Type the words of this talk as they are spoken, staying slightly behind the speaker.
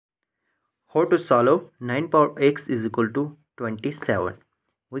How to solve 9 power x is equal to 27.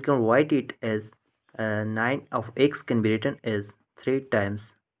 We can write it as 9 of x can be written as 3 times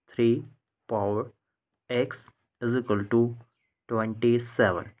 3 power x is equal to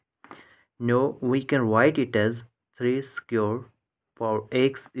 27. Now we can write it as 3 square power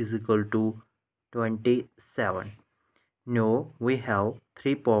x is equal to 27. Now we have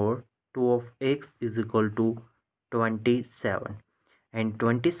 3 power 2 of x is equal to 27. And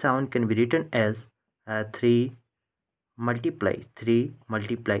 27 can be written as 3 multiply 3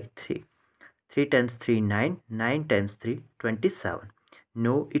 multiply 3. 3 times 3 9, 9 times 3 27.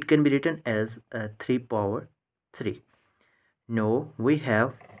 Now it can be written as 3 power 3. Now we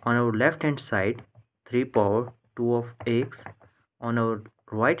have on our left hand side 3 power 2 of x, on our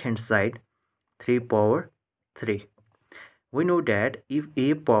right hand side 3 power 3. We know that if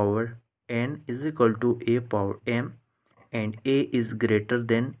a power n is equal to a power m and a is greater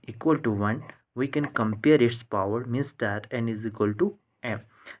than equal to 1, we can compare its power, means that n is equal to m.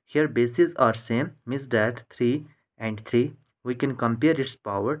 Here bases are same, means that 3 and 3. We can compare its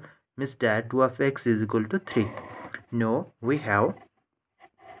power, means that 2 of x is equal to 3. Now we have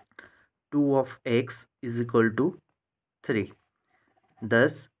 2 of x is equal to 3.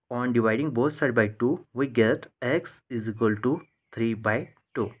 Thus on dividing both sides by 2, we get x is equal to 3 by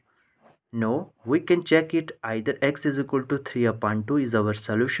 2. Now we can check it either x is equal to 3 upon 2 is our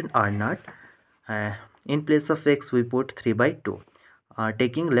solution or not. In place of x we put 3 by 2.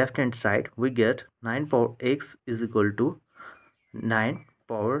 Taking left hand side we get 9 power x is equal to 9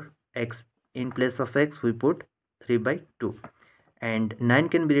 power x. In place of x we put 3 by 2. And 9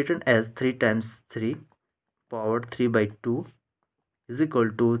 can be written as 3 times 3 power 3 by 2 is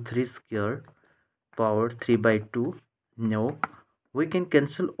equal to 3 square power 3 by 2. Now we can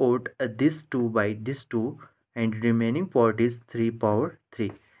cancel out this 2 by this 2 and remaining part is 3 power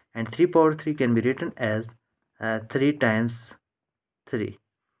 3, and 3 power 3 can be written as 3 times 3.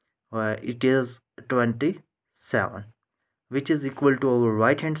 It is 27, which is equal to our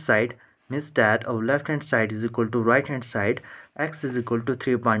right hand side, means that our left hand side is equal to right hand side. X is equal to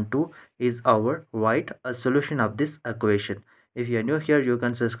 3.2 is our right solution of this equation. If you are new here, you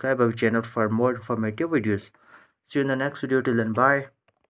can subscribe our channel for more informative videos. See you in the next video. Till then, bye.